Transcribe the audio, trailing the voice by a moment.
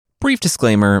Brief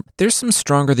disclaimer, there's some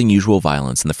stronger than usual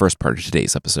violence in the first part of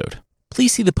today's episode.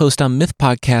 Please see the post on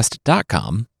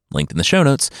mythpodcast.com, linked in the show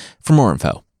notes, for more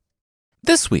info.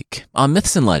 This week on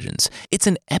Myths and Legends, it's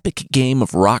an epic game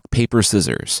of rock, paper,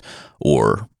 scissors,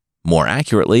 or, more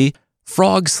accurately,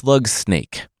 frog, slug,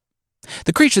 snake.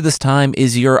 The creature this time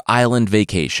is your island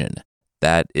vacation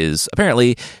that is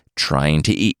apparently trying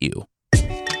to eat you.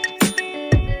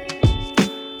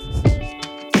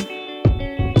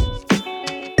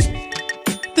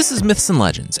 This is Myths and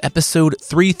Legends, episode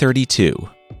 332,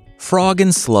 Frog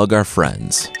and Slug Are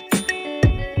Friends.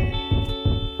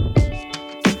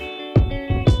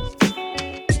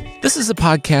 This is a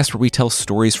podcast where we tell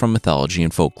stories from mythology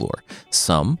and folklore.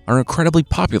 Some are incredibly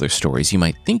popular stories you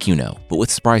might think you know, but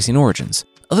with surprising origins.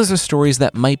 Others are stories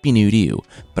that might be new to you,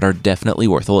 but are definitely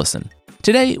worth a listen.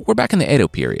 Today, we're back in the Edo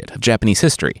period of Japanese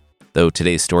history, though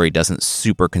today's story doesn't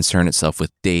super concern itself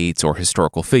with dates or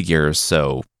historical figures,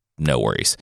 so no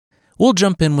worries. We'll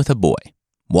jump in with a boy,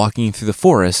 walking through the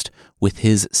forest with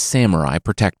his samurai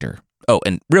protector. Oh,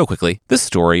 and real quickly, this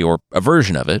story, or a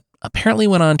version of it, apparently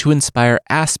went on to inspire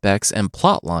aspects and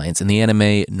plot lines in the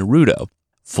anime Naruto.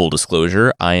 Full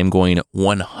disclosure, I am going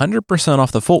 100%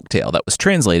 off the folktale that was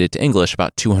translated to English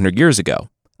about 200 years ago.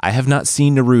 I have not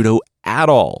seen Naruto at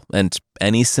all, and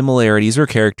any similarities or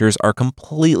characters are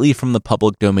completely from the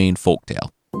public domain folktale.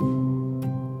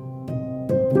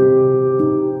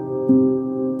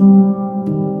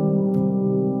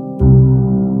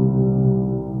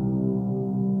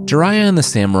 Jiraiya and the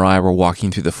samurai were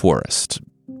walking through the forest,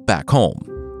 back home.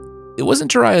 It wasn't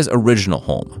Jiraiya's original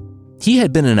home. He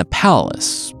had been in a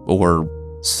palace, or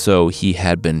so he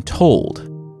had been told.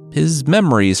 His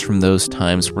memories from those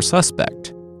times were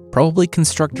suspect, probably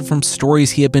constructed from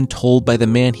stories he had been told by the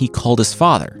man he called his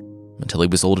father, until he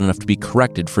was old enough to be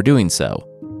corrected for doing so.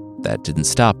 That didn't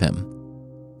stop him.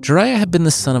 Jiraiya had been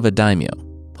the son of a daimyo,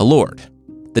 a lord.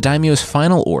 The daimyo's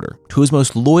final order to his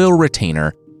most loyal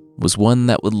retainer was one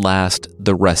that would last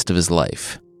the rest of his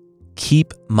life.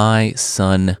 Keep my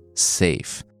son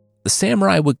safe. The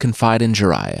samurai would confide in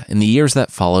Jiraiya in the years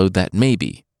that followed that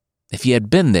maybe, if he had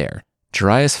been there,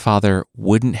 Jiraiya's father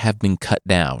wouldn't have been cut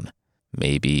down.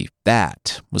 Maybe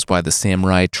that was why the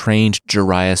samurai trained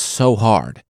Jiraiya so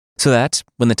hard, so that,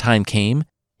 when the time came,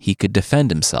 he could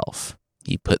defend himself.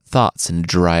 He put thoughts into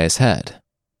Jiraiya's head,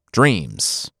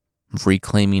 dreams of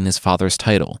reclaiming his father's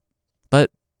title. But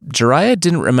Jiraiya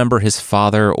didn't remember his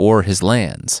father or his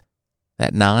lands.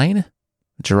 At 9,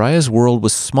 Jiraiya's world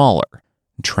was smaller,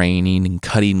 training and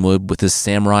cutting wood with his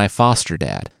samurai foster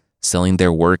dad, selling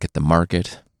their work at the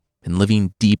market, and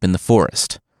living deep in the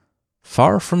forest,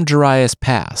 far from Jiraiya's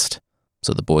past,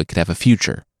 so the boy could have a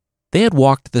future. They had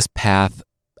walked this path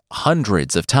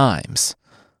hundreds of times.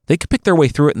 They could pick their way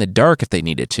through it in the dark if they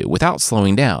needed to, without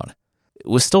slowing down. It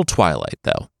was still twilight,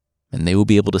 though, and they would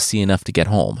be able to see enough to get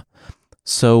home.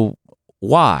 So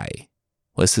why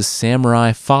was his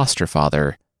samurai foster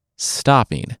father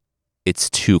stopping? It's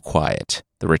too quiet,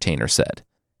 the retainer said.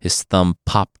 His thumb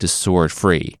popped his sword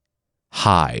free.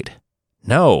 Hide.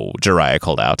 No, Jiraiya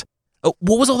called out. Oh,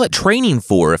 what was all that training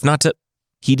for, if not to...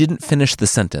 He didn't finish the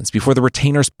sentence before the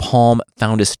retainer's palm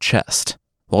found his chest.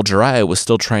 While Jiraiya was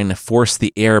still trying to force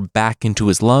the air back into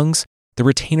his lungs, the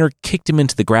retainer kicked him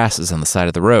into the grasses on the side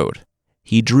of the road.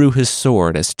 He drew his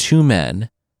sword as two men,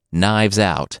 knives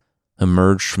out,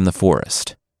 emerged from the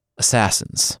forest.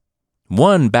 Assassins.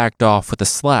 One backed off with a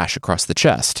slash across the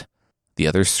chest. The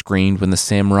other screamed when the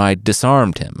samurai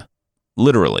disarmed him.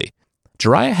 Literally.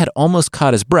 Jiraiya had almost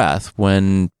caught his breath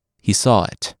when he saw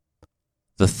it.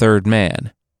 The third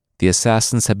man. The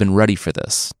assassins had been ready for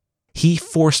this. He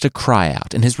forced a cry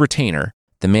out, and his retainer,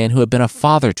 the man who had been a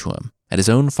father to him at his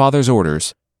own father's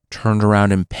orders, turned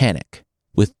around in panic,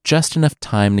 with just enough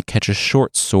time to catch a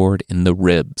short sword in the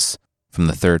ribs from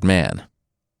the third man.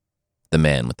 The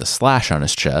man with the slash on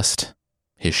his chest,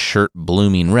 his shirt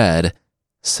blooming red,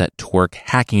 set to work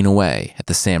hacking away at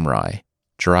the samurai.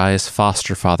 Jiraiya's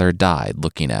foster father died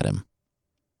looking at him.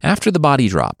 After the body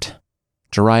dropped,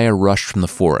 Jiraiya rushed from the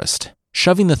forest,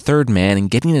 shoving the third man and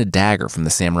getting a dagger from the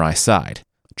samurai's side.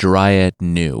 Jiraiya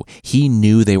knew. He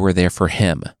knew they were there for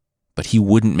him, but he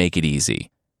wouldn't make it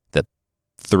easy. The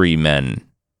three men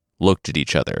looked at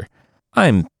each other.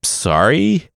 I'm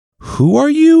sorry? Who are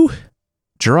you?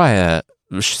 Jiraiya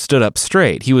stood up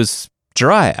straight. He was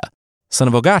Jiraiya, son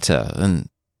of Ogata. And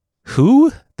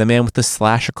who? The man with the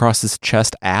slash across his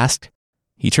chest asked.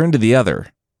 He turned to the other.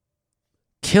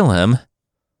 Kill him?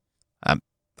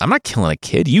 I'm not killing a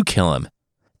kid. You kill him.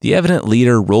 The evident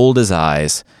leader rolled his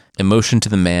eyes and motioned to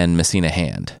the man missing a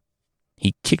hand.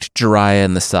 He kicked Jiraiya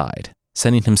in the side,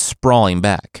 sending him sprawling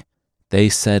back. They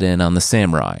set in on the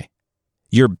samurai,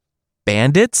 You're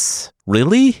bandits?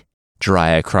 Really?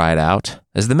 Jiraiya cried out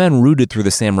as the men rooted through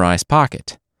the samurai's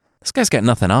pocket. This guy's got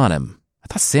nothing on him. I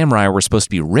thought samurai were supposed to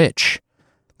be rich,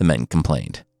 the men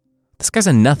complained. This guy's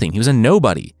a nothing. He was a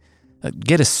nobody.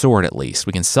 Get a sword at least.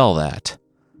 We can sell that.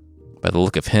 By the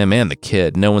look of him and the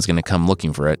kid, no one's going to come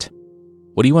looking for it.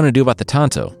 What do you want to do about the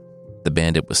tanto? The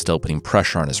bandit was still putting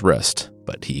pressure on his wrist,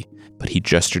 but he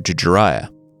gestured to Jiraiya.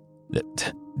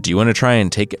 Do you want to try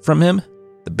and take it from him?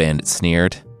 The bandit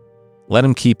sneered. Let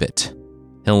him keep it.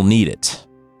 He'll need it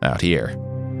out here.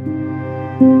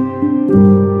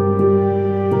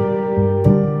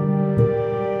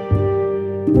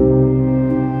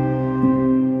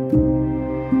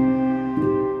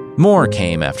 More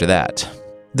came after that.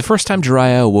 The first time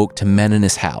Jiraiya awoke to men in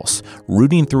his house,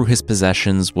 rooting through his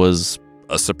possessions was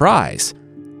a surprise.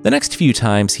 The next few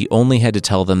times, he only had to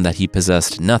tell them that he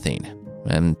possessed nothing,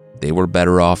 and they were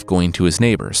better off going to his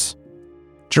neighbors.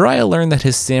 Jiraiya learned that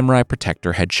his samurai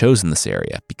protector had chosen this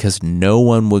area because no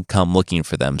one would come looking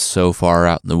for them so far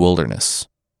out in the wilderness.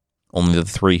 Only the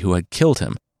 3 who had killed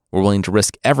him were willing to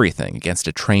risk everything against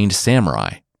a trained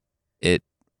samurai. It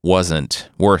wasn't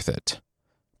worth it.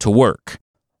 To work,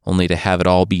 only to have it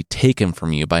all be taken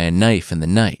from you by a knife in the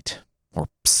night, or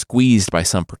squeezed by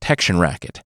some protection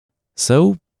racket.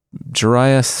 So,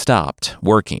 Jiraiya stopped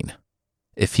working.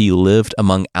 If he lived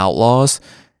among outlaws,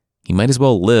 he might as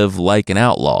well live like an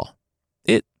outlaw.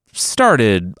 It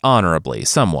started honorably,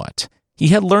 somewhat. He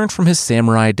had learned from his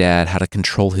samurai dad how to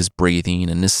control his breathing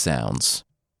and his sounds.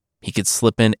 He could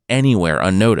slip in anywhere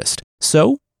unnoticed,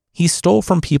 so he stole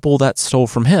from people that stole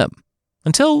from him,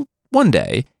 until one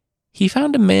day, he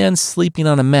found a man sleeping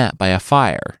on a mat by a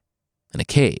fire in a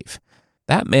cave.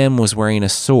 That man was wearing a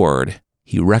sword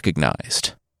he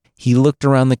recognized. He looked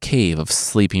around the cave of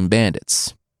sleeping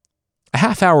bandits. A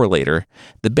half hour later,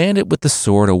 the bandit with the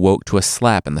sword awoke to a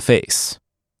slap in the face.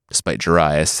 Despite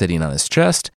Jiraiya sitting on his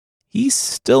chest, he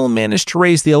still managed to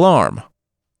raise the alarm.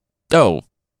 Oh,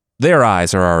 their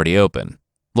eyes are already open.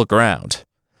 Look around.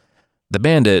 The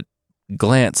bandit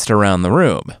glanced around the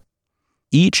room.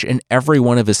 Each and every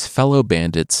one of his fellow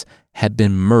bandits had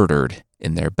been murdered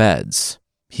in their beds.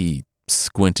 He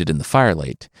squinted in the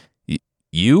firelight.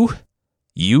 You?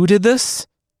 You did this?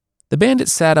 The bandit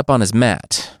sat up on his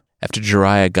mat after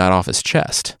Jiraiya got off his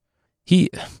chest.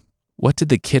 What did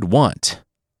the kid want?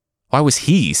 Why was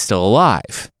he still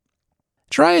alive?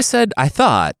 Jiraiya said, I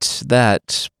thought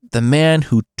that the man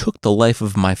who took the life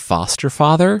of my foster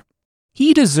father,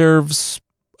 he deserves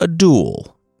a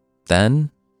duel. Then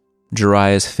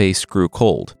Jiraiya's face grew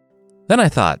cold. Then I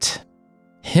thought,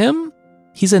 him?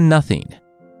 He's a nothing.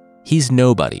 He's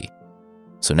nobody.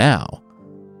 So now,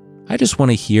 I just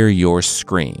want to hear your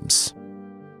screams.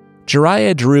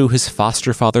 Jiraiya drew his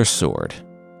foster father's sword,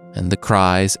 and the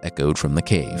cries echoed from the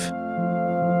cave.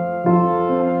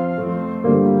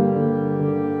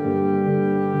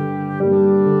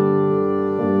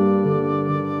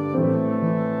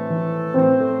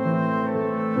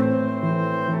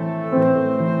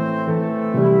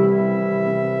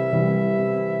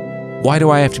 Why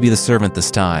do I have to be the servant this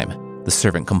time? The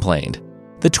servant complained.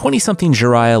 The 20-something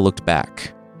Jiraiya looked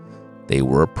back. They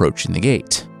were approaching the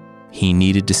gate. He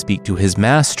needed to speak to his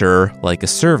master like a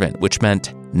servant, which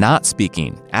meant not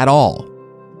speaking at all.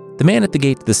 The man at the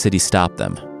gate to the city stopped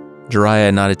them.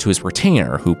 Jiraiya nodded to his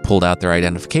retainer, who pulled out their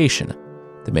identification.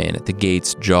 The man at the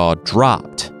gate's jaw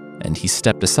dropped, and he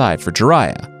stepped aside for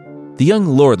Jiraiya, the young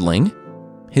lordling,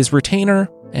 his retainer,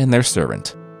 and their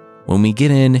servant. When we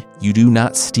get in, you do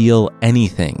not steal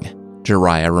anything,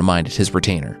 Jiraiya reminded his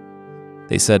retainer.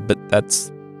 They said, but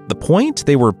that's the point?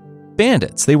 They were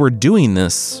bandits. They were doing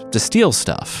this to steal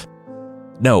stuff.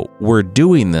 No, we're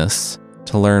doing this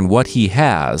to learn what he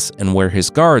has and where his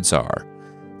guards are,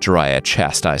 Jiraiya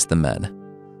chastised the men.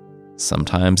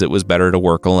 Sometimes it was better to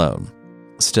work alone.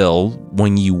 Still,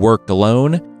 when you worked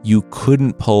alone, you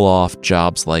couldn't pull off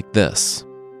jobs like this.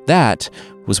 That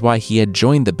was why he had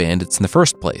joined the bandits in the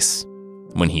first place.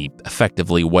 When he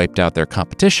effectively wiped out their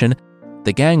competition,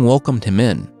 the gang welcomed him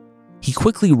in. He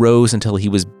quickly rose until he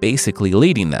was basically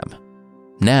leading them.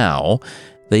 Now,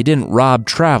 they didn't rob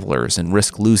travelers and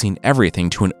risk losing everything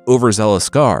to an overzealous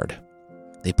guard.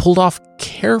 They pulled off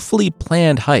carefully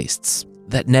planned heists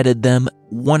that netted them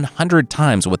 100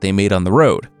 times what they made on the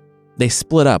road. They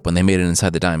split up when they made it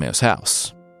inside the daimyo's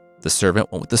house. The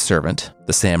servant went with the servant,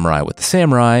 the samurai with the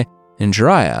samurai, and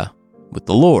Jiraiya with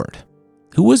the lord,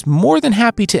 who was more than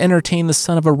happy to entertain the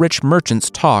son of a rich merchant's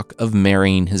talk of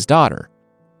marrying his daughter.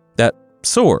 That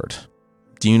sword,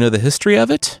 do you know the history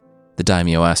of it? The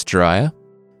daimyo asked Jiraiya.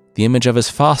 The image of his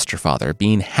foster father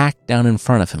being hacked down in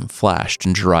front of him flashed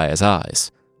in Jiraiya's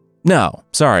eyes. No,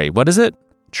 sorry, what is it?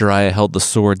 Jiraiya held the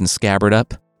sword and scabbard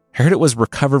up. I heard it was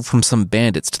recovered from some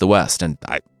bandits to the west, and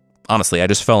I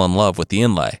just fell in love with the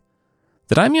inlay.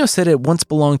 The daimyo said it once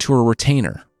belonged to a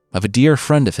retainer of a dear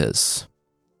friend of his.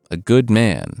 A good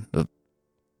man,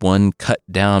 one cut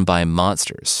down by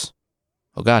monsters.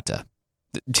 Ogata.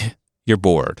 You're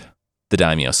bored. The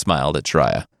daimyo smiled at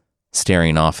Jiraiya,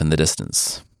 staring off in the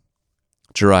distance.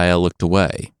 Jiraiya looked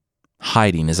away,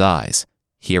 hiding his eyes.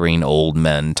 Hearing old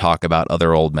men talk about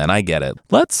other old men, I get it.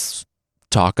 Let's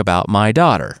talk about my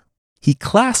daughter. He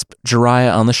clasped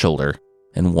Jiraiya on the shoulder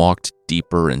and walked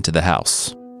deeper into the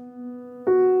house.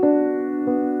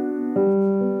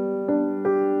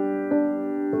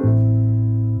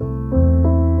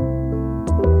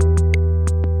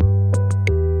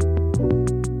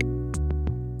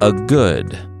 A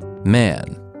good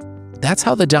man. That's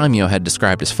how the daimyo had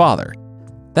described his father.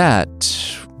 That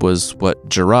was what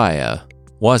Jiraiya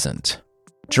wasn't.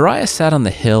 Jiraiya sat on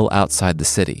the hill outside the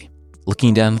city,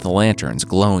 looking down at the lanterns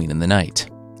glowing in the night.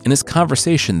 In his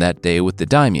conversation that day with the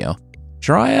daimyo,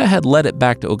 Jiraiya had led it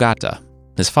back to Ogata,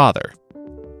 his father.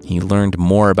 He learned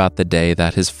more about the day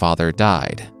that his father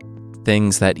died,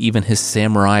 things that even his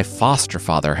samurai foster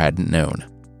father hadn't known.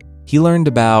 He learned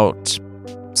about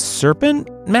serpent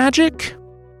magic?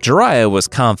 Jiraiya was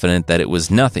confident that it was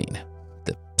nothing,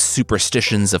 the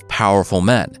superstitions of powerful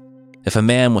men. If a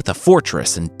man with a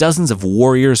fortress and dozens of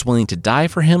warriors willing to die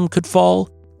for him could fall,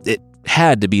 it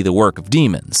had to be the work of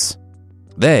demons.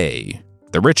 They,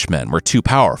 the rich men, were too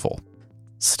powerful.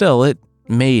 Still, it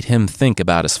made him think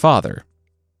about his father.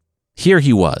 Here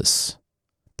he was,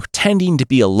 pretending to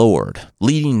be a lord,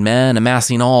 leading men,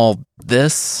 amassing all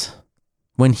this.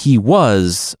 When he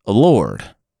was a lord,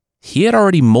 he had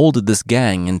already molded this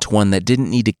gang into one that didn't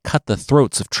need to cut the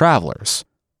throats of travelers,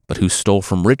 but who stole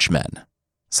from rich men,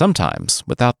 sometimes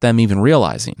without them even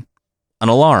realizing. An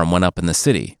alarm went up in the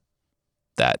city.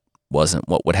 That wasn't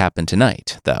what would happen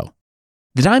tonight, though.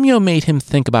 The daimyo made him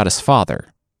think about his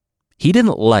father. He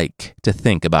didn't like to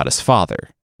think about his father.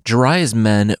 Jiraiya's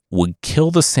men would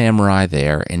kill the samurai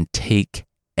there and take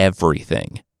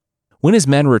everything. When his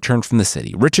men returned from the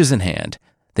city, riches in hand,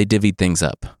 they divvied things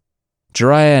up.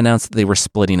 Jiraiya announced that they were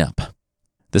splitting up.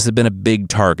 This had been a big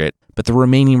target, but the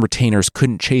remaining retainers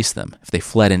couldn't chase them if they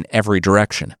fled in every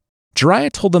direction.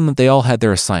 Jiraiya told them that they all had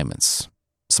their assignments,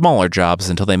 smaller jobs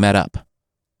until they met up.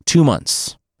 2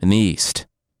 months in the east.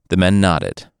 The men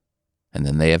nodded, and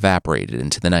then they evaporated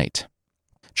into the night.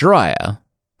 Jiraiya,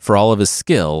 for all of his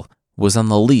skill, was on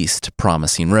the least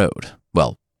promising road.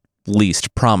 Well,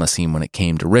 least promising when it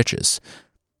came to riches.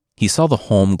 He saw the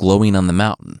home glowing on the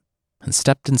mountain and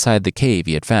stepped inside the cave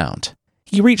he had found.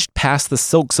 He reached past the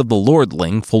silks of the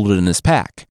lordling folded in his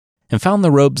pack and found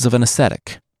the robes of an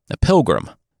ascetic, a pilgrim.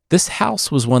 This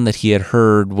house was one that he had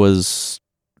heard was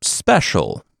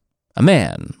special. A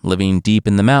man living deep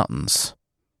in the mountains.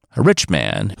 A rich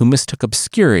man who mistook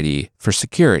obscurity for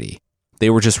security. They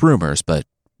were just rumors, but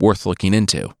worth looking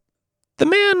into. The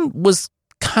man was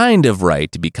kind of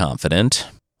right to be confident.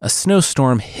 A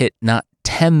snowstorm hit not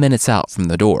 10 minutes out from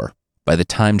the door. By the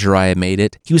time Jiraiya made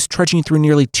it, he was trudging through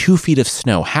nearly 2 feet of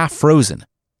snow, half frozen.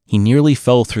 He nearly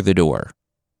fell through the door.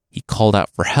 He called out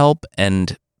for help,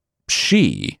 and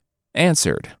she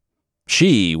answered.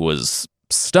 She was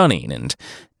stunning and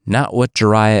not what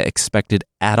Jiraiya expected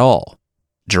at all.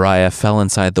 Jiraiya fell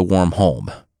inside the warm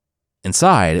home.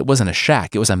 Inside, it wasn't a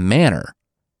shack, it was a manor.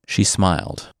 She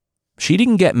smiled. She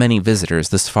didn't get many visitors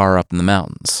this far up in the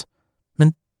mountains.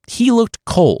 And he looked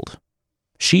cold.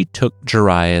 She took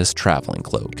Jiraiya's traveling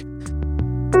cloak.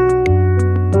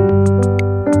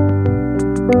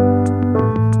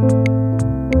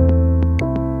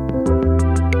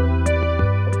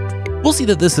 We'll see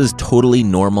that this is totally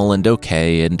normal and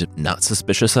okay and not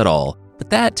suspicious at all,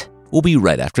 but that will be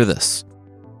right after this.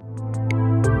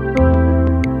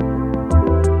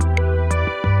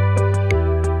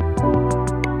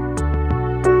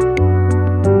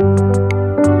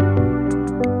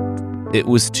 It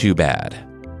was too bad.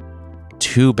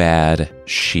 Too bad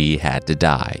she had to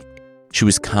die. She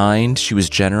was kind, she was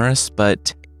generous,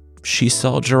 but she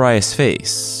saw Jiraiya's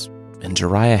face, and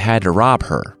Jiraiya had to rob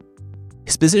her.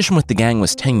 His position with the gang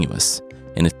was tenuous,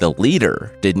 and if the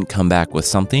leader didn't come back with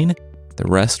something, the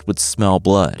rest would smell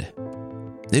blood.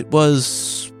 It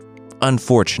was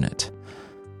unfortunate,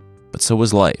 but so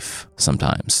was life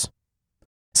sometimes.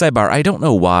 Sidebar, I don't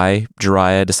know why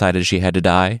Jiraiya decided she had to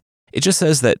die. It just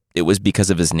says that it was because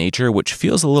of his nature, which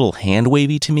feels a little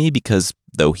hand-wavy to me because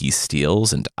though he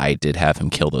steals, and I did have him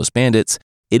kill those bandits,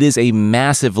 it is a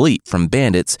massive leap from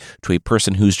bandits to a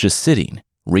person who's just sitting,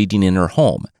 reading in her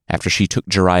home after she took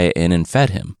Jiraiya in and fed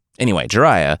him. Anyway,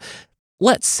 Jiraiya,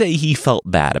 let's say he felt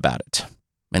bad about it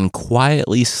and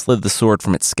quietly slid the sword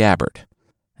from its scabbard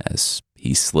as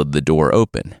he slid the door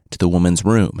open to the woman's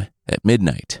room at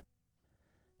midnight.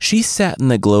 She sat in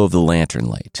the glow of the lantern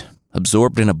light,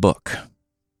 absorbed in a book.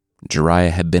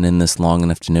 Jariah had been in this long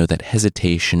enough to know that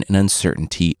hesitation and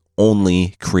uncertainty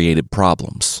only created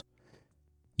problems.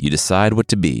 You decide what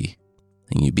to be,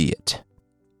 and you be it,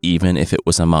 even if it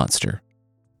was a monster.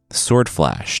 The sword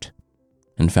flashed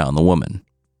and found the woman.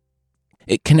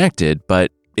 It connected,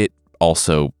 but it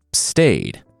also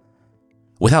stayed.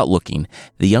 Without looking,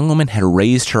 the young woman had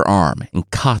raised her arm and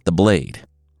caught the blade.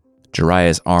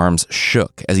 Jariah's arms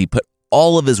shook as he put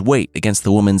all of his weight against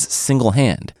the woman's single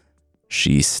hand.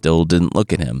 She still didn't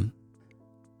look at him.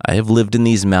 "I have lived in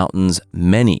these mountains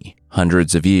many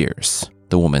hundreds of years,"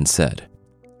 the woman said,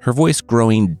 her voice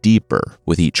growing deeper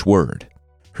with each word.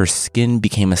 Her skin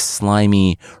became a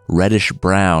slimy, reddish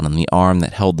brown on the arm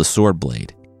that held the sword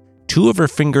blade. Two of her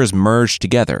fingers merged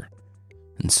together,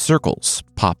 and circles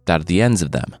popped out of the ends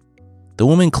of them. The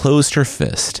woman closed her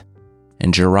fist,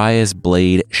 and Jariah's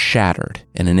blade shattered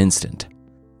in an instant.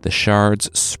 The shards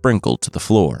sprinkled to the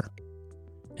floor.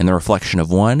 In the reflection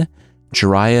of one,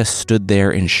 Jariah stood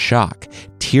there in shock,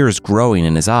 tears growing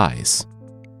in his eyes.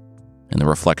 In the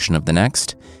reflection of the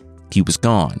next, he was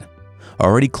gone,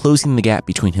 already closing the gap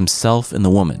between himself and the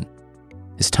woman.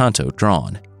 His tanto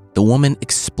drawn, the woman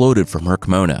exploded from her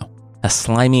kimono. A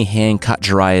slimy hand caught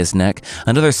Jariah's neck,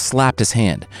 another slapped his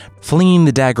hand, flinging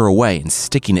the dagger away and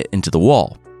sticking it into the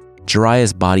wall.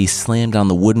 Jariah's body slammed on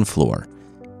the wooden floor,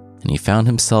 and he found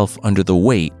himself under the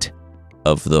weight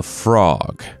of the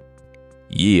frog.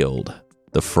 Yield.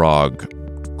 The frog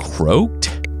croaked?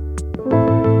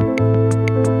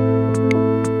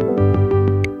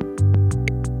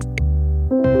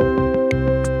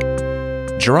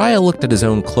 Jariah looked at his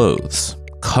own clothes,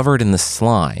 covered in the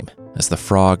slime, as the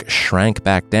frog shrank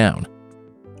back down.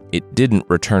 It didn't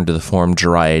return to the form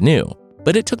Jariah knew,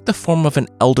 but it took the form of an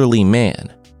elderly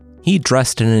man. He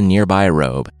dressed in a nearby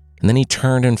robe, and then he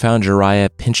turned and found Jariah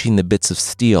pinching the bits of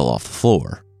steel off the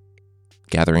floor,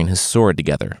 gathering his sword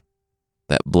together.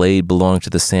 That blade belonged to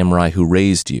the samurai who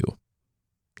raised you.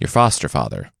 Your foster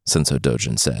father, Senso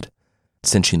Dojin said,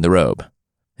 cinching the robe.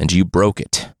 And you broke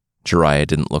it. Jariah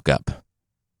didn't look up.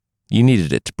 You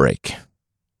needed it to break.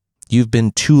 You've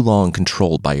been too long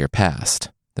controlled by your past,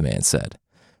 the man said,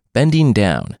 bending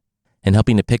down and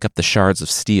helping to pick up the shards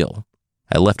of steel.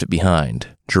 I left it behind,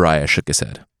 Jariah shook his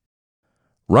head.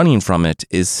 Running from it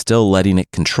is still letting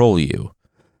it control you.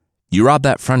 You robbed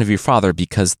that friend of your father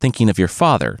because thinking of your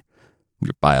father,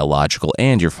 your biological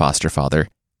and your foster father,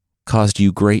 caused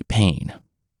you great pain.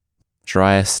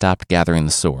 Jariah stopped gathering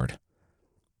the sword.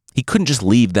 He couldn't just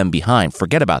leave them behind,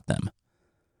 forget about them.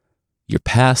 Your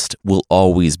past will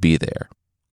always be there.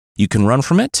 You can run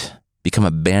from it, become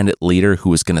a bandit leader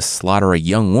who is going to slaughter a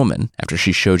young woman after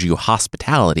she showed you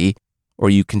hospitality, or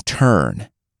you can turn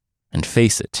and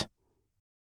face it.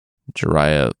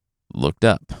 Jariah looked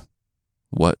up.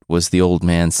 What was the old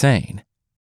man saying?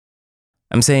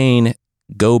 I'm saying,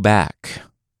 go back.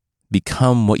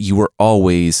 Become what you were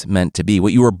always meant to be,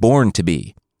 what you were born to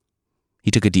be.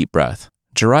 He took a deep breath.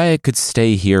 Jariah could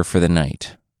stay here for the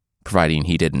night, providing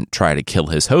he didn't try to kill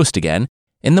his host again.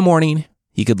 In the morning,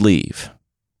 he could leave,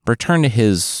 return to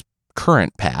his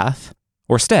current path,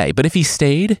 or stay. But if he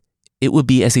stayed, it would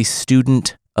be as a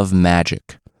student of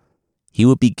magic. He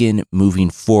would begin moving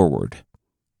forward.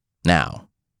 Now,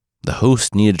 the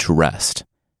host needed to rest.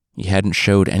 He hadn't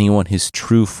showed anyone his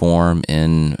true form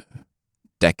in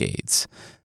decades.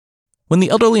 When the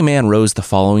elderly man rose the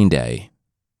following day,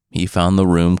 he found the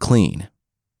room clean.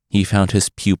 He found his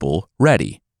pupil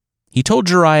ready. He told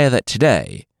Jariah that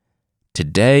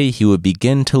today he would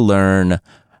begin to learn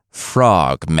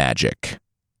frog magic.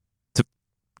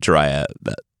 Jariah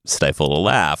stifled a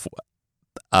laugh.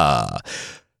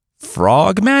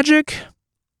 Frog magic?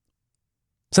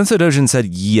 Senso Dojin said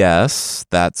yes,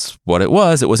 that's what it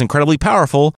was. It was incredibly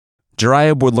powerful.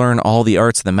 Jariah would learn all the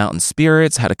arts of the mountain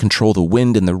spirits, how to control the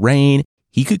wind and the rain.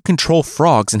 He could control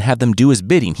frogs and have them do his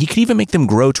bidding. He could even make them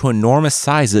grow to enormous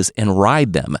sizes and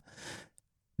ride them.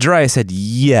 Jariah said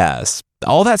yes.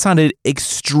 All that sounded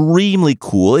extremely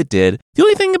cool. It did. The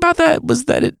only thing about that was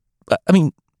that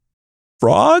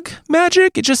frog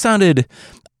magic? It just sounded,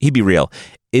 he'd be real,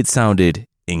 it sounded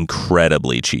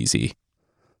incredibly cheesy.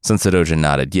 Senso Dojin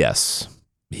nodded yes.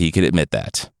 He could admit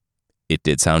that. It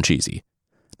did sound cheesy.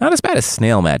 Not as bad as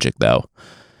snail magic, though.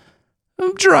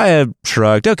 Jariah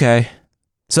shrugged. Okay.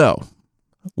 So,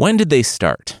 when did they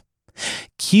start?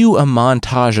 Cue a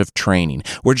montage of training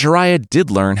where Jariah did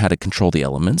learn how to control the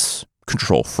elements,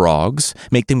 control frogs,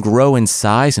 make them grow in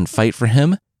size and fight for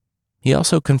him. he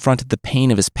also confronted the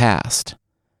pain of his past,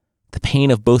 the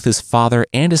pain of both his father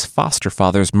and his foster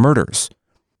father's murders,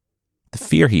 the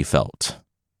fear he felt,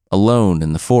 alone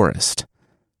in the forest,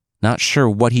 not sure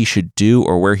what he should do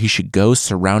or where he should go,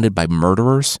 surrounded by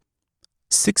murderers.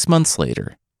 6 months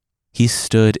later, he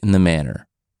stood in the manor.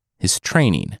 His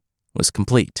training was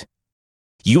complete.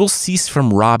 You will cease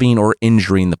from robbing or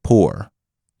injuring the poor.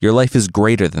 Your life is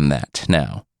greater than that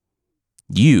now.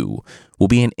 You will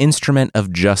be an instrument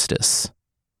of justice.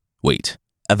 Wait,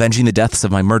 avenging the deaths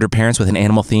of my murdered parents with an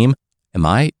animal theme? Am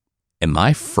I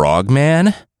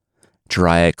Frogman?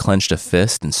 Jiraiya clenched a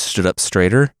fist and stood up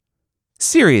straighter.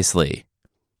 Seriously?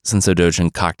 Sensei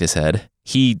Dojin cocked his head.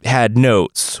 He had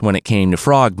notes when it came to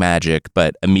frog magic,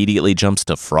 but immediately jumps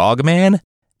to Frogman?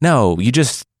 No,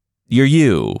 you're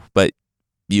you, but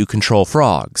you control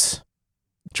frogs.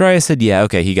 Jiraiya said, yeah,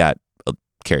 okay, he got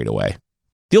carried away.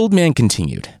 The old man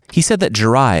continued. He said that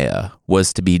Jiraiya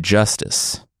was to be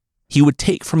justice. He would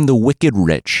take from the wicked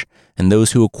rich and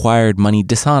those who acquired money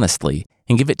dishonestly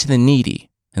and give it to the needy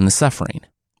and the suffering.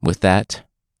 With that,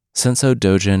 Sensei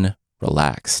Dojin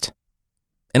relaxed.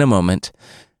 In a moment,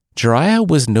 Jiraiya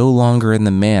was no longer in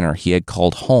the manor he had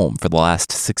called home for the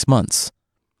last 6 months.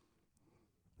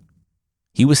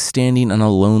 He was standing on a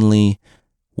lonely,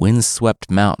 windswept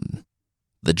mountain.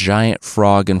 The giant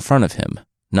frog in front of him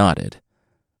nodded,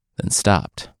 then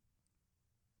stopped.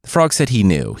 The frog said he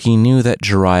knew. He knew that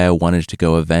Jiraiya wanted to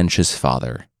go avenge his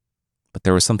father. But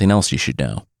there was something else you should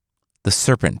know. The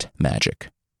serpent magic.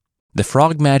 The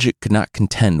frog magic could not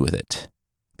contend with it.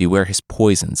 Beware his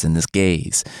poisons and his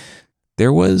gaze.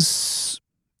 There was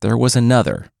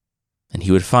another, and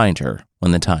he would find her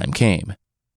when the time came.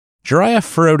 Jiraiya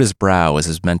furrowed his brow as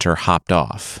his mentor hopped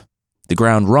off, the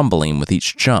ground rumbling with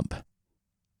each jump.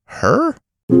 Her?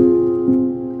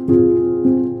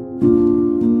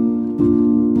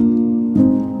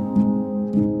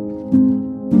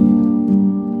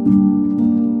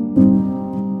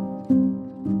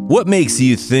 What makes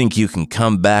you think you can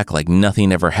come back like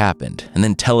nothing ever happened and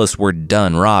then tell us we're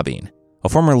done robbing? A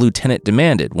former lieutenant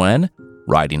demanded when,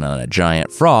 riding on a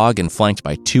giant frog and flanked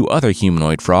by 2 other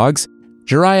humanoid frogs,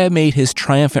 Jiraiya made his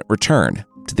triumphant return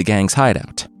to the gang's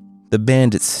hideout. The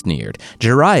bandit sneered.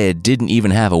 Jiraiya didn't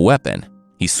even have a weapon.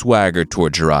 He swaggered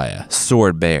toward Jiraiya,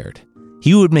 sword bared.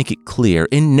 He would make it clear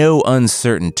in no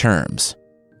uncertain terms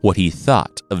what he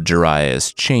thought of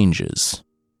Jiraiya's changes.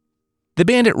 The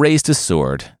bandit raised his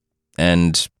sword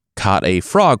and caught a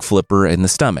frog flipper in the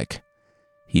stomach.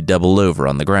 He doubled over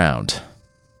on the ground.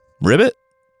 Ribbit?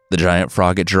 The giant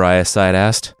frog at Jiraiya's side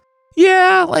asked.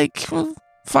 Yeah, like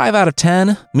 5 out of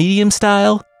 10, medium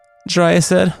style, Jiraiya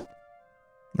said.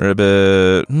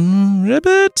 Ribbit?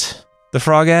 The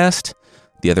frog asked.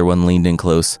 The other one leaned in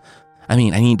close. I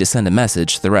need to send a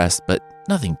message to the rest, but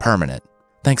nothing permanent.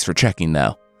 Thanks for checking,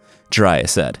 though, Jiraiya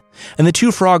said. And the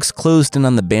 2 frogs closed in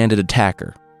on the bandit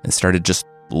attacker and started just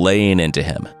laying into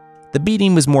him. The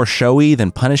beating was more showy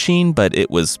than punishing, but it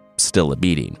was still a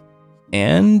beating.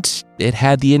 And it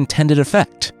had the intended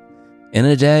effect. In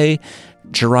a day,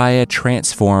 Jiraiya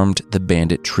transformed the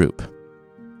bandit troop.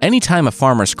 Anytime a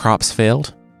farmer's crops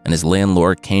failed, and his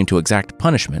landlord came to exact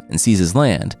punishment and seize his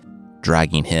land,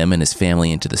 dragging him and his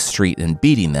family into the street and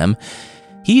beating them,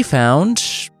 he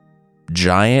found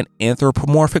giant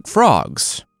anthropomorphic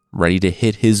frogs ready to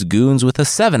hit his goons with a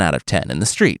 7 out of 10 in the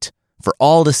street for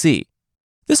all to see.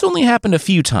 This only happened a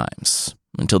few times,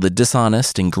 until the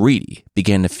dishonest and greedy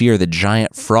began to fear the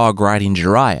giant frog-riding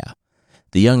Jiraiya,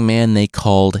 the young man they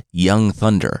called Young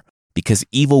Thunder, because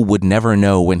evil would never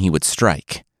know when he would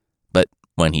strike. But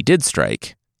when he did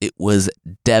strike, it was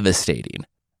devastating.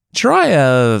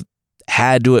 Jiraiya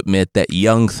had to admit that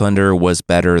Young Thunder was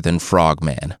better than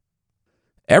Frogman.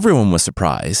 Everyone was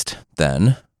surprised,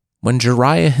 then, when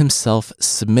Jiraiya himself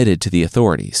submitted to the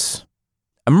authorities.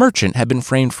 A merchant had been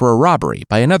framed for a robbery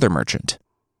by another merchant.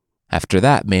 After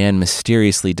that man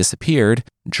mysteriously disappeared,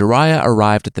 Jiraiya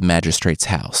arrived at the magistrate's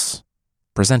house,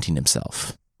 presenting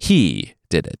himself. He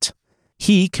did it.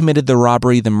 He committed the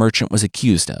robbery the merchant was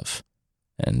accused of,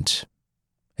 and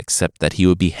except that he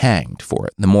would be hanged for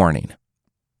it in the morning.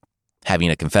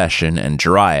 Having a confession and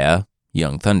Jiraiya,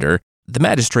 Young Thunder, the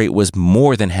magistrate was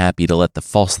more than happy to let the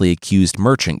falsely accused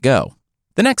merchant go.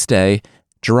 The next day,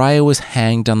 Jiraiya was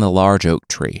hanged on the large oak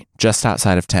tree just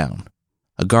outside of town.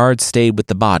 A guard stayed with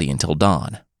the body until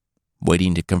dawn,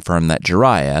 waiting to confirm that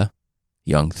Jiraiya,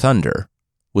 Young Thunder,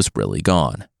 was really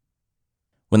gone.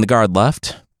 When the guard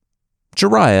left,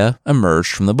 Jiraiya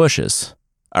emerged from the bushes.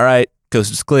 All right,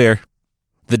 coast is clear.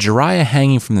 The Jiraiya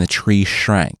hanging from the tree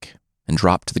shrank and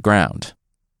dropped to the ground.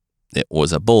 It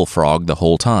was a bullfrog the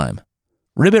whole time.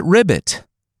 Ribbit, ribbit.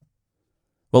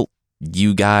 Well,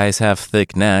 You guys have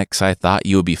thick necks. I thought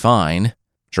you would be fine,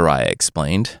 Jiraiya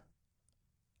explained.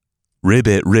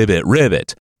 Ribbit, ribbit,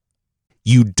 ribbit.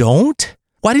 You don't?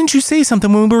 Why didn't you say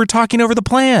something when we were talking over the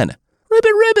plan?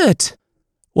 Ribbit, ribbit.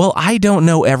 Well, I don't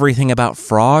know everything about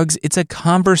frogs. It's a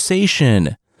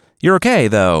conversation. You're okay,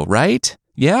 though, right?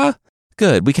 Yeah?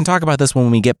 Good. We can talk about this when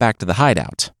we get back to the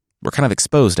hideout. We're kind of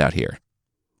exposed out here.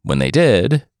 When they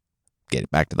did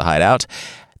get back to the hideout,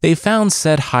 they found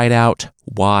said hideout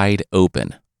wide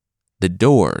open. The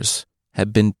doors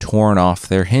had been torn off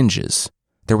their hinges.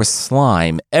 There was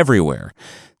slime everywhere.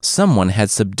 Someone had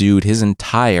subdued his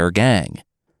entire gang.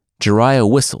 Jiraiya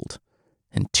whistled,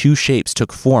 and two shapes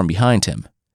took form behind him.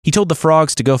 He told the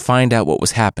frogs to go find out what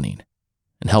was happening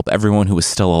and help everyone who was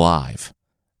still alive.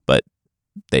 But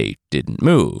they didn't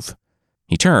move.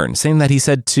 He turned, saying that he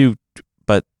said to,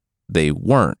 but they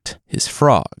weren't his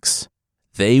frogs.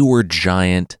 They were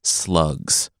giant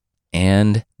slugs,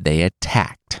 and they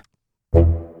attacked.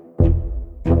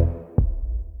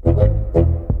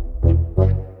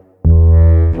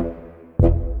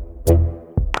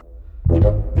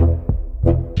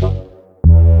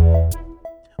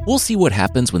 We'll see what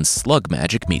happens when slug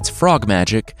magic meets frog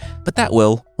magic, but that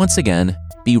will, once again,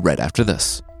 be right after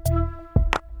this.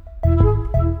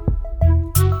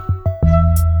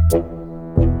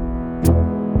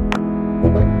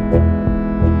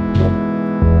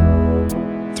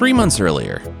 Three months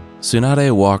earlier,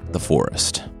 Tsunade walked the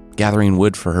forest, gathering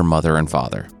wood for her mother and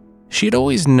father. She had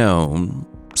always known,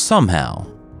 somehow,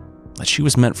 that she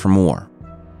was meant for more.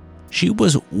 She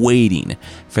was waiting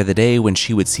for the day when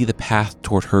she would see the path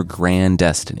toward her grand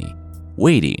destiny.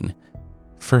 Waiting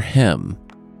for him.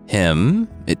 Him,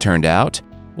 it turned out,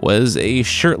 was a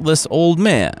shirtless old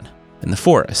man in the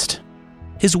forest.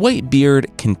 His white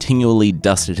beard continually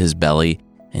dusted his belly,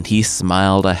 and he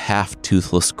smiled a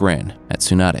half-toothless grin at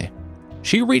Tsunade.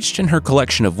 She reached in her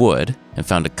collection of wood and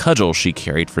found a cudgel she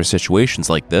carried for situations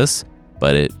like this,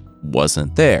 but it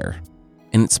wasn't there.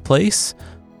 In its place,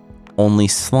 only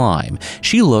slime.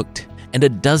 She looked, and a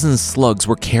dozen slugs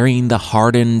were carrying the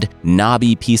hardened,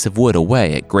 knobby piece of wood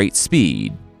away at great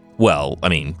speed. Well,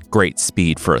 great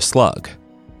speed for a slug.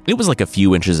 It was like a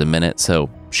few inches a minute, so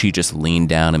she just leaned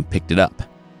down and picked it up.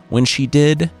 When she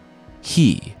did,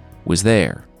 he was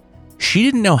there. She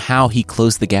didn't know how he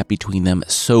closed the gap between them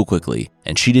so quickly,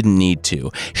 and she didn't need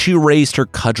to. She raised her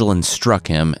cudgel and struck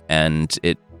him, and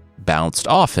it bounced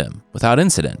off him without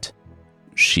incident.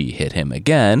 She hit him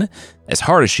again, as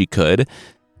hard as she could,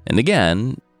 and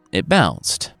again, it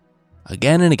bounced.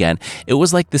 Again and again, it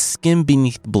was like the skin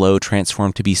beneath the blow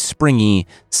transformed to be springy,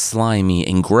 slimy,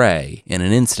 and gray in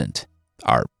an instant.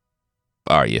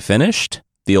 Are you finished?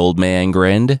 The old man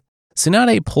grinned.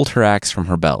 Tsunade pulled her axe from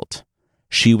her belt.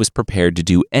 She was prepared to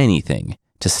do anything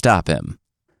to stop him.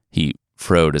 He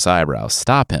furrowed his eyebrows.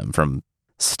 Stop him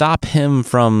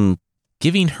from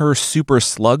giving her super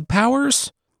slug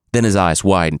powers? Then his eyes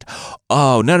widened.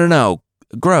 Oh, no.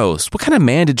 Gross. What kind of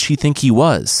man did she think he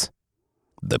was?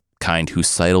 The kind who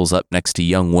sidles up next to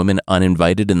young women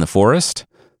uninvited in the forest?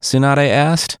 Tsunade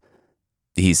asked.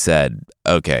 He said,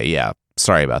 okay, yeah,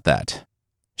 sorry about that.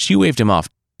 She waved him off.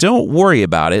 Don't worry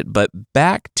about it, but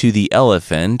back to the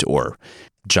elephant, or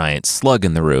giant slug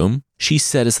in the room, she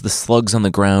said as the slugs on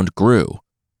the ground grew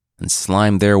and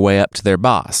slimed their way up to their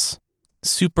boss.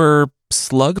 Super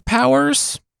slug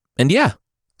powers? And yeah,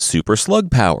 super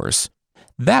slug powers.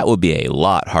 That would be a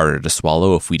lot harder to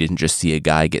swallow if we didn't just see a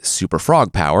guy get super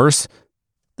frog powers.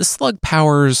 The slug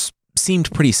powers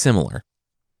seemed pretty similar.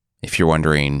 If you're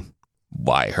wondering,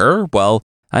 why her? Well,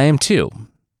 I am too.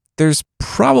 There's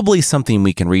probably something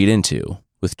we can read into,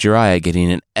 with Jiraiya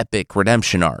getting an epic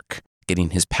redemption arc,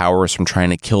 getting his powers from trying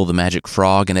to kill the magic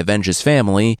frog and avenge his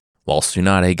family, while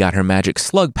Tsunade got her magic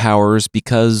slug powers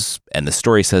because, and the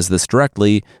story says this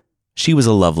directly, she was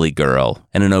a lovely girl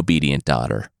and an obedient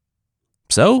daughter.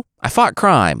 So, I fought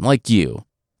crime, like you,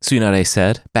 Tsunade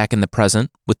said, back in the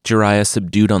present, with Jiraiya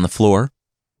subdued on the floor.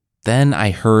 Then I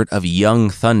heard of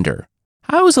young thunder.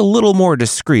 I was a little more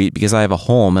discreet because I have a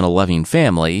home and a loving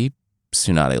family.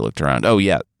 Tsunade looked around. Oh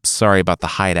yeah, sorry about the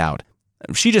hideout.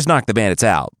 She just knocked the bandits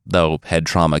out, though head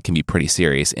trauma can be pretty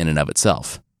serious in and of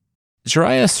itself.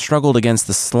 Jiraiya struggled against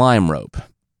the slime rope.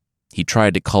 He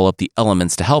tried to call up the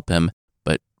elements to help him,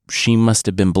 but she must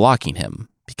have been blocking him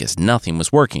because nothing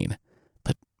was working.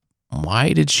 But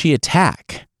why did she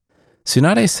attack?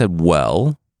 Tsunade said,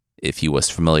 well, if he was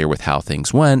familiar with how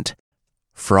things went,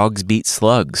 frogs beat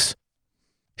slugs.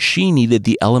 She needed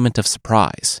the element of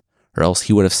surprise, or else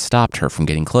he would have stopped her from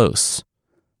getting close.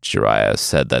 Jiraiya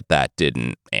said that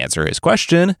didn't answer his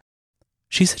question.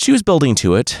 She said she was building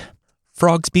to it.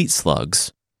 Frogs beat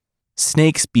slugs.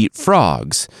 Snakes beat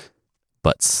frogs,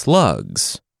 but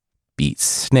slugs beat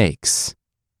snakes.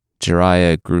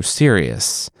 Jiraiya grew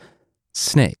serious.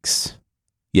 Snakes.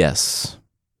 Yes.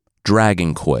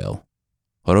 Dragon coil.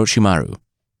 Orochimaru,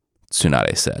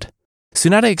 Tsunade said.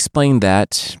 Tsunade explained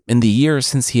that in the years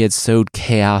since he had sowed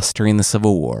chaos during the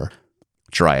Civil War,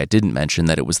 Jiraiya didn't mention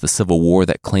that it was the Civil War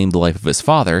that claimed the life of his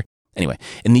father. Anyway,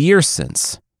 in the years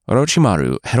since,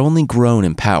 Orochimaru had only grown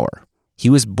in power. He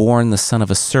was born the son of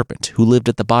a serpent who lived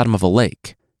at the bottom of a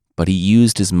lake, but he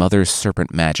used his mother's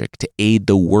serpent magic to aid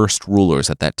the worst rulers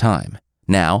at that time.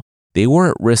 Now, they were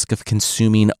at risk of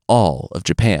consuming all of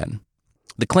Japan.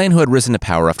 The clan who had risen to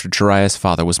power after Jiraiya's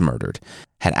father was murdered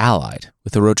had allied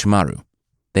with Orochimaru.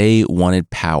 They wanted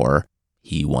power,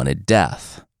 he wanted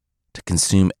death, to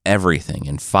consume everything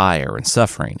in fire and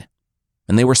suffering.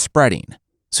 And they were spreading,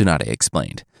 Tsunade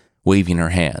explained, waving her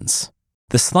hands.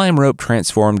 The slime rope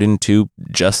transformed into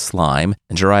just slime,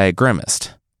 and Jiraiya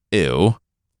grimaced. Ew.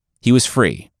 He was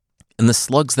free, and the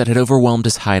slugs that had overwhelmed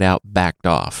his hideout backed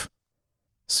off.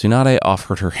 Tsunade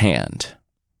offered her hand.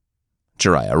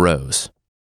 Jiraiya rose.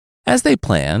 As they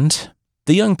planned,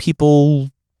 the young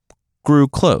people grew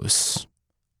close.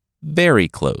 Very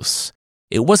close.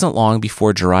 It wasn't long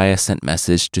before Jiraiya sent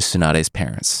message to Tsunade's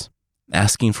parents,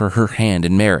 asking for her hand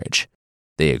in marriage.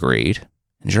 They agreed,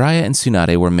 and Jiraiya and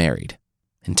Tsunade were married.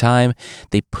 In time,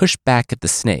 they pushed back at the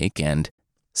snake, and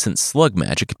since slug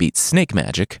magic beat snake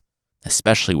magic,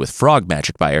 especially with frog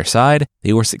magic by her side,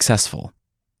 they were successful.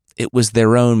 It was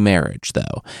their own marriage,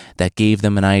 though, that gave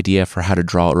them an idea for how to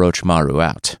draw Orochimaru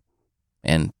out.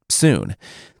 And soon,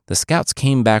 the scouts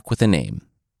came back with a name,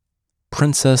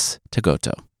 Princess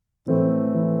Tagoto.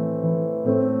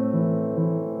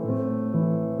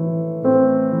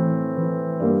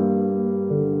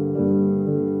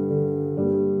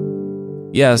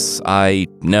 Yes, I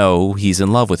know he's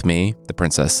in love with me, the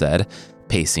princess said,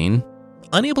 pacing,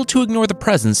 unable to ignore the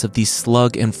presence of these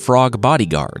slug and frog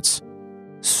bodyguards.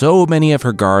 So many of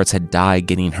her guards had died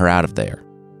getting her out of there.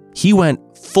 He went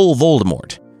full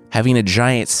Voldemort, having a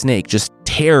giant snake just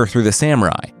tear through the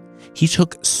samurai. He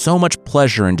took so much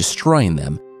pleasure in destroying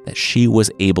them that she was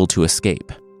able to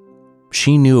escape.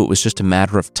 She knew it was just a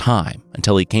matter of time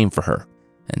until he came for her.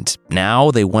 And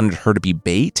now they wanted her to be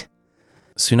bait?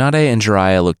 Tsunade and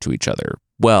Jiraiya looked to each other.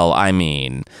 Well, I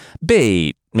mean,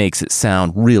 bait makes it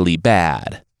sound really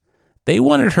bad. They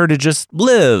wanted her to just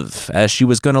live as she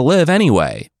was going to live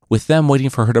anyway, with them waiting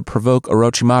for her to provoke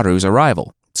Orochimaru's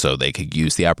arrival, so they could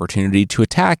use the opportunity to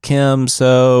attack him,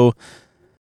 so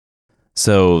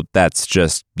that's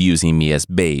just using me as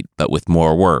bait, but with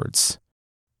more words.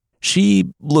 She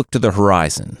looked to the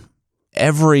horizon.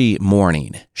 Every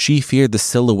morning, she feared the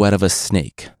silhouette of a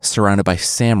snake surrounded by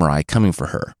samurai coming for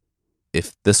her.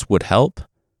 If this would help,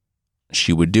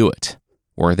 she would do it.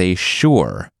 Were they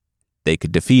sure they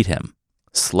could defeat him?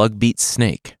 Slug beats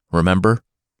snake, remember?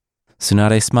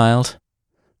 Tsunade smiled.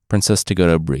 Princess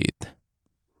Tagoto breathed.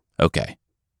 Okay,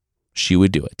 she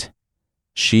would do it.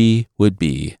 She would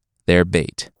be their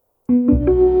bait.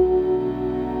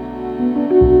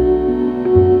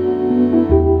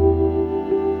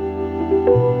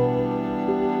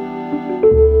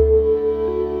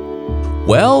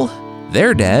 Well,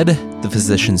 they're dead, the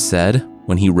physician said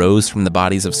when he rose from the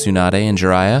bodies of Tsunade and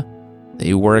Jiraiya.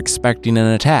 They were expecting an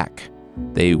attack.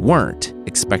 They weren't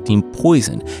expecting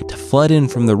poison to flood in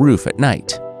from the roof at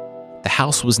night. The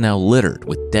house was now littered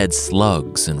with dead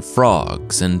slugs and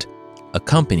frogs, and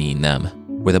accompanying them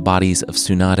were the bodies of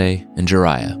Tsunade and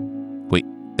Jiraiya. Wait,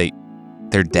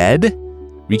 they're dead?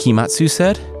 Rikimatsu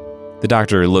said. The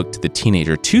doctor looked at the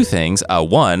teenager. Two things.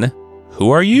 One, who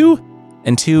are you?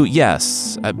 And two,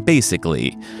 yes,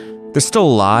 basically. They're still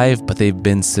alive, but they've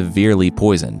been severely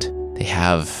poisoned. They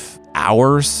have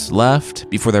hours left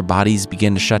before their bodies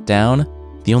begin to shut down.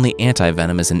 The only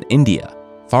anti-venom is in India,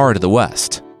 far to the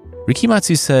west.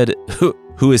 Rikimatsu said,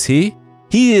 Who is he?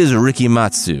 He is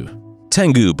Rikimatsu,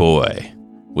 Tengu boy.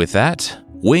 With that,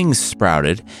 wings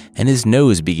sprouted and his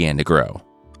nose began to grow.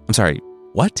 I'm sorry,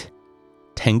 what?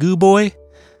 Tengu boy?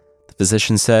 The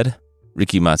physician said.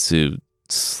 Rikimatsu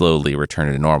slowly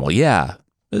returned to normal. Yeah,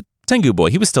 Tengu boy.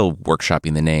 He was still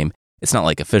workshopping the name. It's not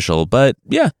like official, but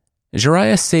yeah.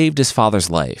 Jiraiya saved his father's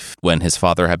life when his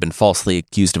father had been falsely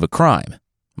accused of a crime and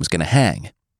was going to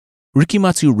hang.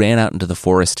 Rikimatsu ran out into the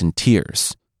forest in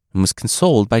tears and was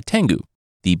consoled by Tengu,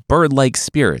 the bird-like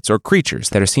spirits or creatures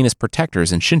that are seen as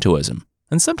protectors in Shintoism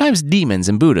and sometimes demons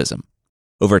in Buddhism.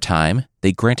 Over time,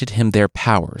 they granted him their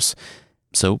powers,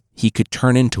 so he could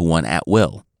turn into one at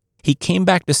will. He came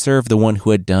back to serve the one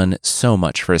who had done so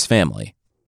much for his family.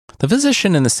 The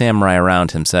physician and the samurai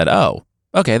around him said, Oh,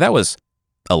 okay, that was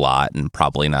a lot and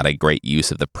probably not a great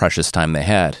use of the precious time they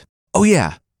had. "Oh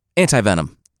yeah,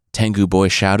 anti-venom," Tengu Boy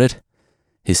shouted.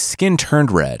 His skin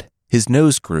turned red, his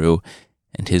nose grew,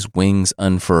 and his wings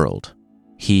unfurled.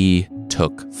 He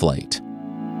took flight.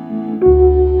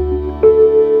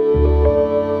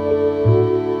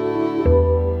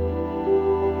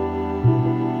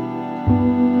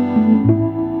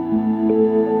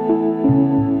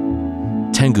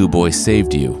 "Tengu Boy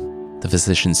saved you," the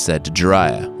physician said to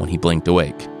Jiraiya when he blinked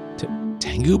awake.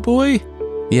 "Tengu Boy?"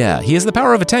 "Yeah, he has the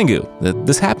power of a Tengu.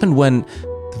 This happened when..."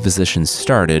 The physician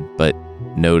started, but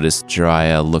noticed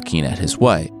Jiraiya looking at his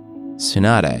wife.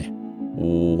 "Tsunade,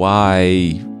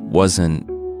 why wasn't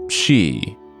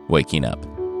she waking up?"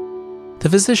 The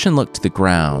physician looked to the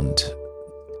ground.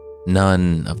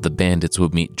 None of the bandits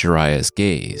would meet Jiraiya's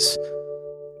gaze.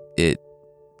 It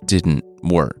didn't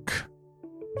work.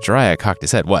 Jiraiya cocked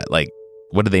his head. What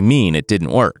do they mean it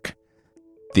didn't work?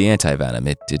 The anti-venom,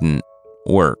 it didn't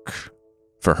work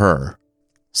for her.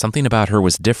 Something about her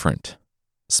was different,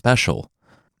 special.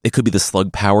 It could be the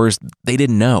slug powers. They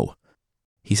didn't know.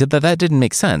 He said that didn't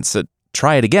make sense.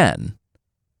 Try it again.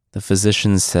 The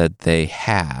physician said they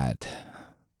had.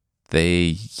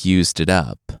 They used it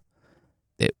up.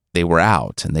 They were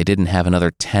out, and they didn't have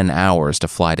another 10 hours to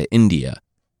fly to India.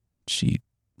 She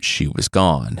was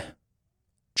gone.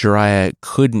 Jiraiya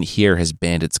couldn't hear his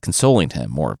bandits consoling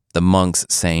him, or the monks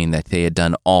saying that they had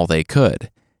done all they could.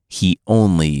 He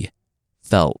only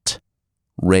felt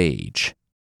rage.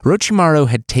 Orochimaru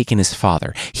had taken his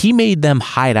father. He made them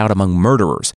hide out among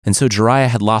murderers, and so Jiraiya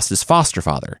had lost his foster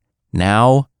father.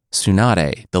 Now,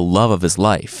 Tsunade, the love of his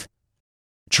life.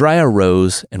 Jiraiya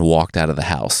rose and walked out of the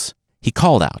house. He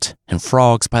called out, and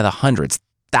frogs by the hundreds,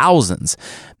 thousands,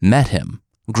 met him,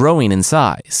 growing in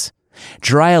size.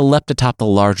 Jiraiya leapt atop the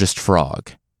largest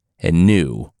frog and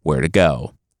knew where to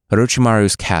go.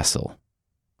 Orochimaru's castle.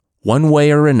 One way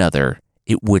or another,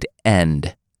 it would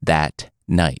end that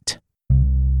night.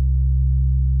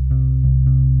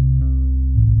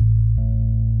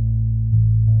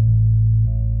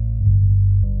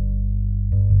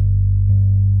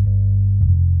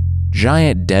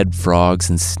 Giant dead frogs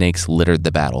and snakes littered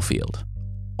the battlefield.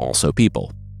 Also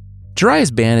people. Jiraiya's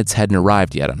bandits hadn't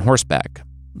arrived yet on horseback,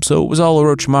 so it was all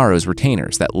Orochimaru's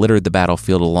retainers that littered the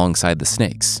battlefield alongside the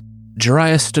snakes.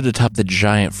 Jiraiya stood atop the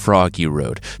giant frog he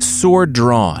rode, sword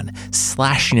drawn,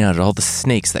 slashing out at all the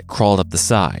snakes that crawled up the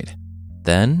side.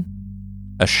 Then,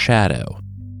 a shadow.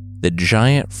 The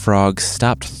giant frog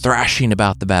stopped thrashing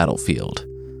about the battlefield.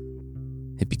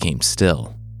 It became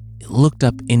still. It looked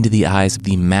up into the eyes of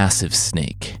the massive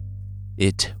snake.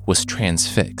 It was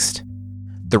transfixed.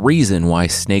 The reason why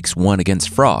snakes won against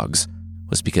frogs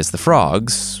was because the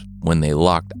frogs, when they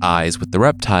locked eyes with the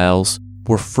reptiles,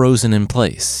 were frozen in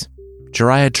place.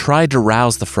 Jiraiya tried to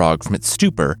rouse the frog from its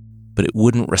stupor, but it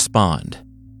wouldn't respond.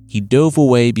 He dove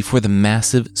away before the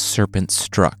massive serpent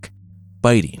struck,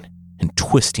 biting and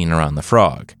twisting around the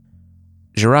frog.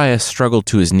 Jiraiya struggled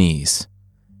to his knees.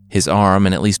 His arm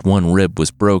and at least one rib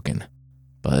was broken,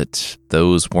 but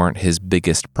those weren't his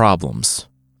biggest problems.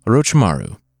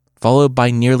 Orochimaru, followed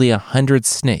by nearly 100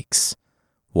 snakes,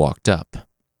 walked up.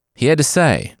 He had to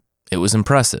say, it was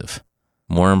impressive.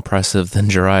 More impressive than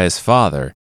Jiraiya's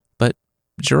father, but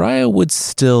Jiraiya would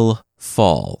still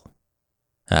fall.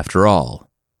 After all,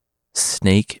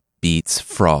 snake beats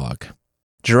frog.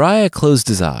 Jiraiya closed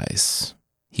his eyes.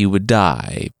 He would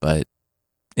die, but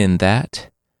in that,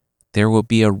 there would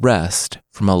be a rest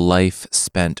from a life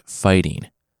spent fighting.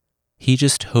 He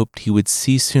just hoped he would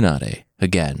see Tsunade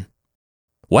again.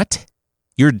 "What?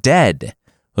 You're dead,"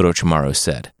 Orochimaru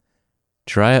said.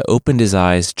 Jiraiya opened his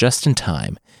eyes just in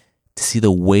time to see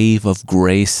the wave of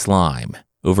gray slime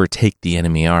overtake the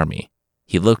enemy army.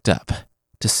 He looked up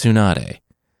to Tsunade,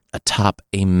 atop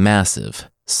a massive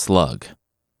slug.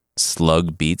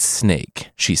 "Slug beats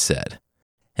snake," she said,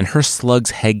 and her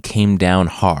slug's head came down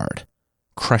hard,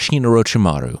 crushing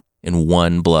Orochimaru in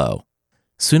one blow.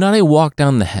 Tsunade walked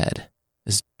down the head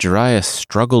as Jiraiya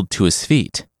struggled to his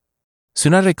feet.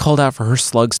 Tsunade called out for her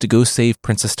slugs to go save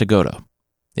Princess Togoro,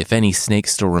 if any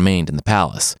snakes still remained in the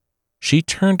palace. She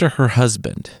turned to her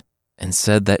husband and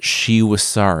said that she was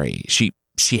sorry.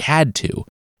 She had to.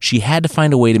 She had to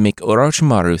find a way to make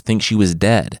Orochimaru think she was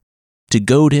dead, to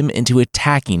goad him into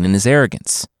attacking in his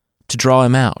arrogance, to draw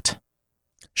him out.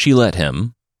 She let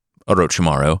him,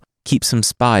 Orochimaru, keep some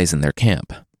spies in their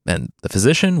camp. And the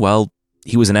physician, well,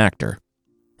 he was an actor.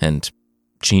 And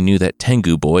she knew that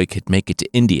Tengu Boy could make it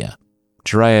to India.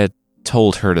 Jiraiya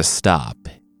told her to stop.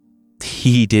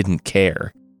 He didn't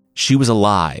care. She was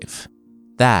alive.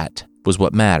 That was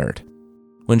what mattered.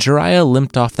 When Jiraiya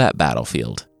limped off that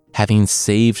battlefield, having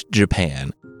saved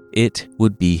Japan, it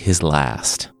would be his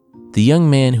last. The young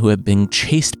man who had been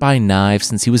chased by knives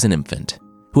since he was an infant,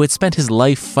 who had spent his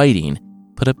life fighting,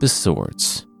 put up his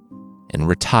swords and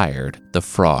retired the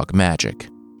frog magic.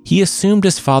 He assumed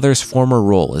his father's former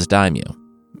role as daimyo,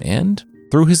 and,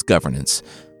 through his governance,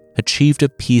 achieved a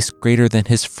peace greater than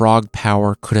his frog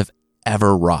power could have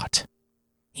ever wrought.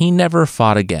 He never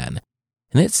fought again,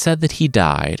 and it's said that he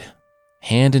died,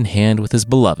 hand in hand with his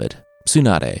beloved,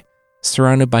 Tsunade,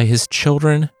 surrounded by his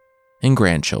children and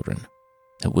grandchildren.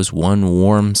 It was one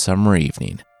warm summer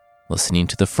evening, listening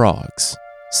to the frogs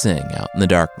sing out in the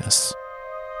darkness.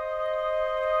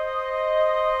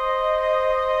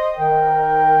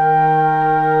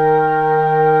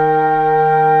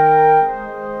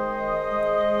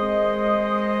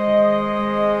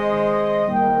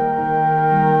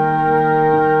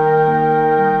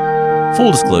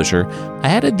 Full disclosure, I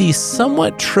added the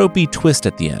somewhat tropey twist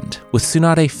at the end, with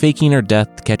Tsunade faking her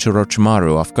death to catch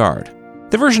Orochimaru off guard.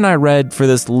 The version I read for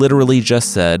this literally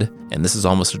just said, and this is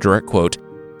almost a direct quote,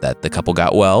 that the couple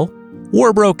got well,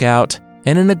 war broke out,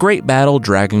 and in a great battle,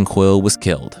 Dragon Quill was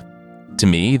killed. To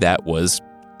me, that was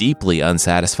deeply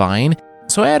unsatisfying,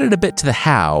 so I added a bit to the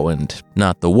how and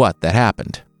not the what that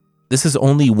happened. This is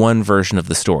only one version of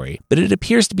the story, but it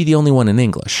appears to be the only one in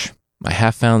English. I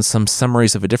have found some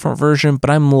summaries of a different version,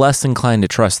 but I'm less inclined to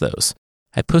trust those.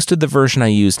 I posted the version I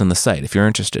used on the site if you're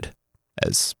interested.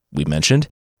 As we mentioned,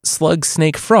 Slug,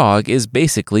 Snake, Frog is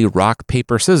basically rock,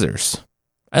 paper, scissors.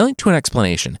 I linked to an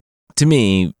explanation. To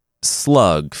me,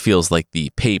 Slug feels like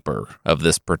the paper of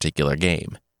this particular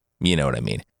game. You know what I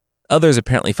mean. Others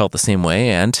apparently felt the same way,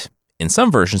 and in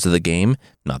some versions of the game,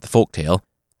 not the folktale,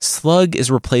 Slug is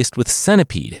replaced with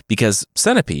Centipede because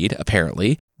Centipede,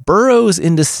 apparently, burrows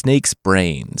into Snake's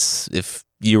brains if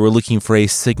you were looking for a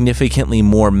significantly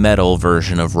more metal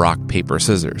version of rock, paper,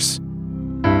 scissors.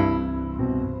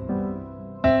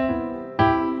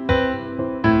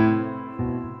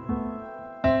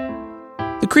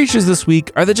 The creatures this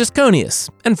week are the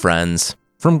Gisconius and friends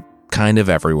from kind of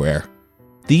everywhere.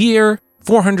 The year,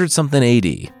 400-something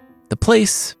AD. The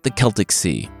place, the Celtic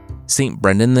Sea. St.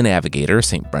 Brendan the Navigator,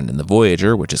 St. Brendan the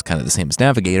Voyager, which is kind of the same as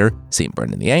Navigator, St.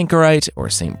 Brendan the Anchorite, or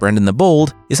St. Brendan the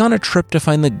Bold, is on a trip to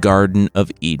find the Garden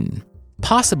of Eden.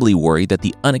 Possibly worried that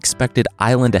the unexpected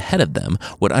island ahead of them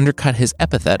would undercut his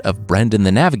epithet of Brendan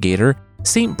the Navigator,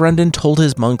 St. Brendan told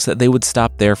his monks that they would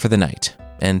stop there for the night.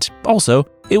 And also,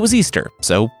 it was Easter,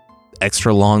 so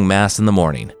extra long mass in the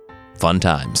morning. Fun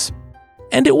times.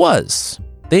 And it was.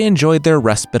 They enjoyed their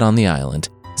respite on the island,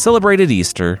 celebrated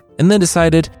Easter, and then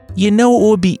decided, you know what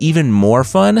would be even more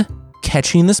fun?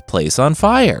 Catching this place on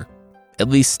fire. At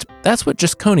least, that's what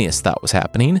Gisconius thought was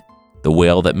happening. The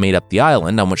whale that made up the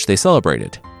island on which they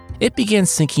celebrated. It began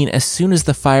sinking as soon as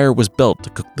the fire was built to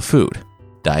cook the food,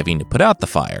 diving to put out the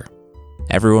fire.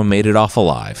 Everyone made it off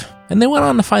alive, and they went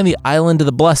on to find the Island of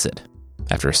the Blessed,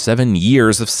 after 7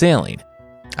 years of sailing.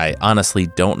 I honestly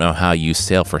don't know how you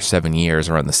sail for 7 years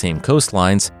around the same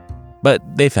coastlines, but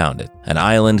they found it, an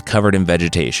island covered in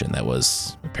vegetation that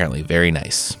was apparently very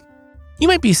nice. You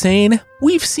might be saying,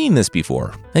 we've seen this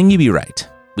before, and you'd be right.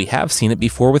 We have seen it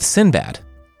before with Sinbad,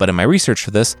 but in my research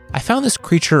for this, I found this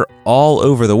creature all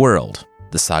over the world.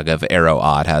 The saga of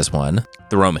Ero-Ad has one,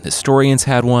 the Roman historians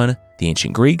had one, the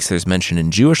ancient Greeks, there's mention in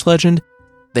Jewish legend.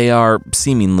 They are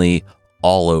seemingly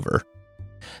all over.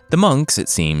 The monks, it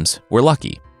seems, were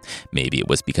lucky. Maybe it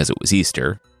was because it was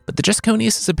Easter, but the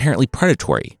Gisconius is apparently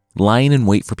predatory, lying in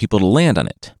wait for people to land on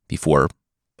it before,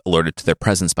 alerted to their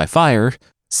presence by fire,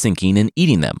 sinking and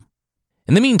eating them.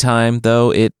 In the meantime,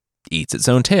 though, it eats its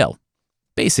own tail.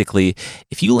 Basically,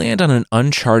 if you land on an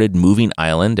uncharted moving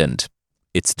island and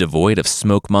it's devoid of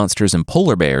smoke monsters and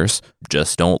polar bears,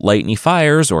 just don't light any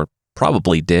fires or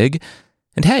probably dig,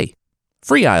 and hey,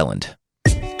 free island.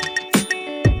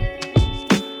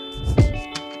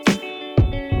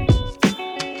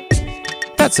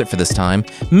 That's it for this time.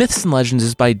 Myths and Legends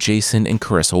is by Jason and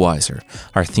Carissa Weiser.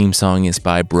 Our theme song is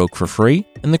by Broke for Free,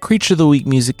 and the Creature of the Week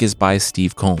music is by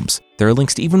Steve Combs. There are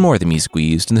links to even more of the music we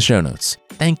used in the show notes.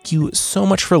 Thank you so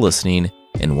much for listening,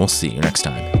 and we'll see you next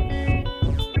time.